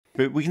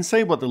But we can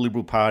see what the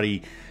Liberal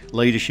Party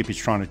leadership is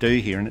trying to do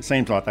here, and it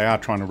seems like they are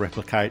trying to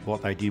replicate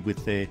what they did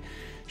with their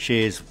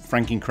shares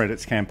franking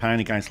credits campaign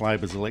against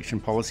Labor's election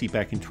policy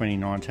back in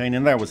 2019,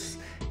 and that was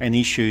an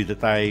issue that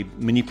they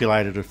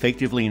manipulated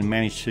effectively and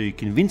managed to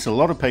convince a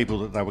lot of people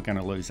that they were going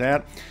to lose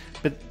out.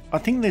 But I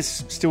think there's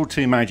still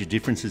two major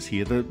differences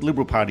here. The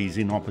Liberal Party is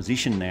in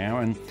opposition now,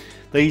 and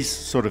these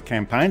sort of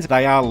campaigns,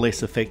 they are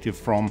less effective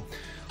from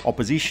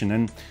opposition.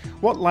 And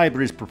what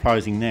Labor is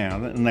proposing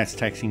now, and that's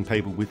taxing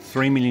people with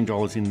 $3 million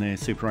in their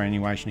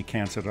superannuation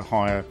accounts at a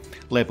higher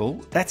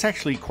level, that's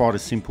actually quite a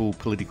simple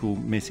political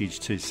message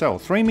to sell.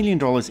 $3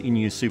 million in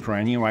your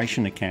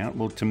superannuation account,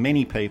 well, to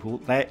many people,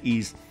 that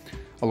is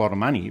a lot of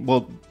money.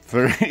 Well,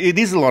 it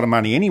is a lot of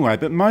money anyway,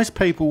 but most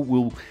people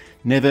will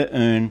never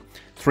earn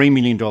 $3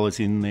 million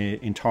in their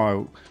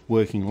entire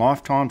working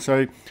lifetime.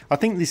 So I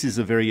think this is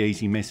a very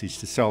easy message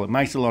to sell. It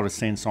makes a lot of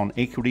sense on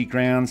equity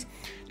grounds.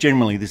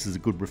 Generally, this is a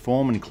good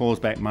reform and claws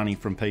back money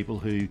from people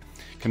who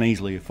can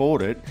easily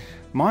afford it.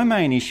 My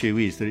main issue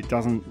is that it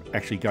doesn't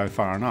actually go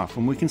far enough.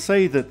 And we can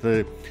see that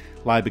the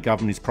Labor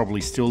government is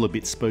probably still a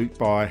bit spooked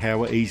by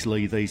how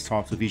easily these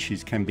types of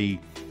issues can be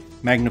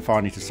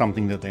magnified into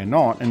something that they're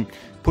not. And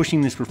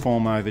pushing this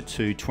reform over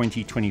to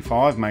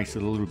 2025 makes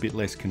it a little bit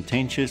less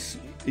contentious.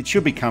 It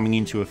should be coming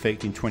into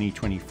effect in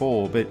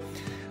 2024, but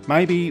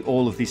maybe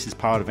all of this is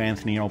part of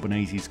Anthony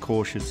Albanese's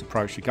cautious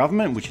approach to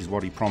government, which is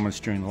what he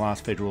promised during the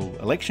last federal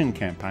election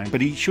campaign, but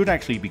he should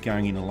actually be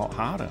going in a lot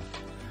harder.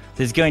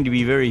 There's going to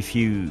be very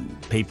few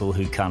people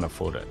who can't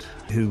afford it,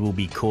 who will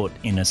be caught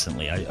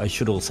innocently. I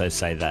should also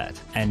say that.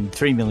 And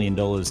 $3 million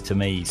to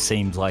me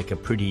seems like a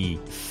pretty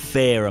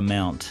fair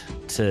amount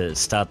to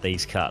start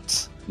these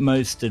cuts.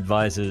 Most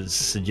advisors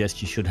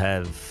suggest you should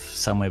have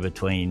somewhere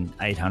between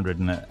 800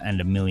 and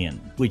 $1 million,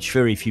 which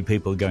very few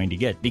people are going to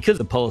get because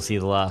the policy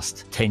of the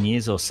last 10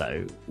 years or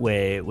so,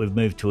 where we've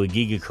moved to a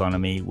gig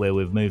economy, where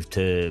we've moved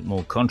to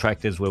more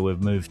contractors, where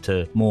we've moved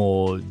to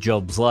more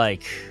jobs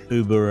like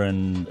Uber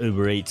and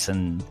Uber Eats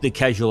and the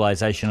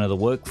casualisation of the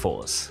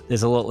workforce.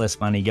 There's a lot less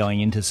money going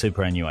into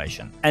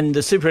superannuation. And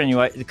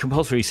the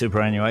compulsory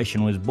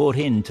superannuation was brought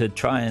in to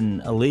try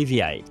and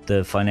alleviate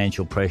the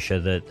financial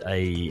pressure that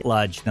a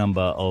large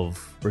number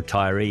of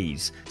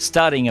retirees,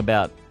 starting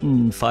about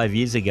 5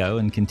 years ago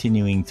and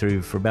continuing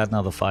through for about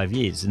another 5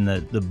 years, in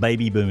the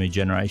baby boomer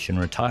generation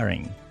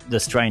retiring, the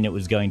strain it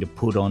was going to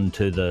put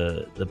onto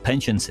the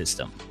pension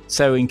system.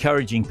 So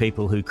encouraging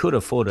people who could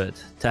afford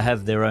it to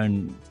have their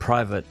own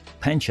private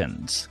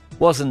pensions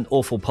wasn't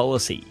awful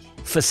policy.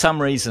 For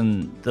some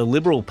reason, the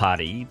Liberal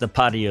Party, the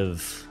party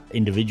of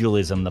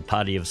individualism, the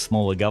party of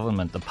smaller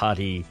government, the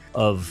party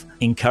of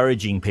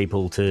encouraging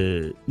people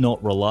to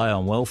not rely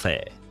on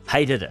welfare,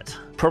 hated it,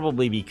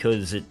 probably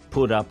because it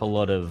put up a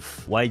lot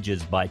of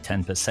wages by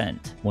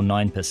 10% or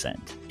 9%,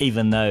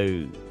 even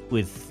though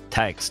with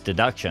tax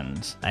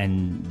deductions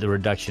and the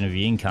reduction of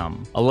your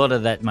income, a lot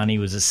of that money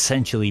was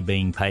essentially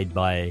being paid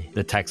by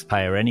the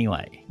taxpayer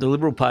anyway. The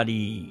Liberal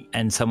Party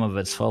and some of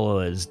its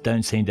followers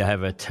don't seem to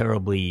have a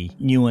terribly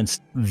nuanced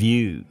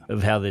view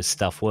of how this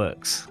stuff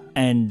works.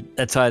 And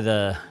that's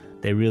either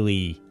they're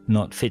really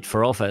not fit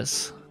for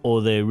office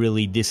or they're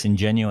really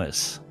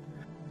disingenuous.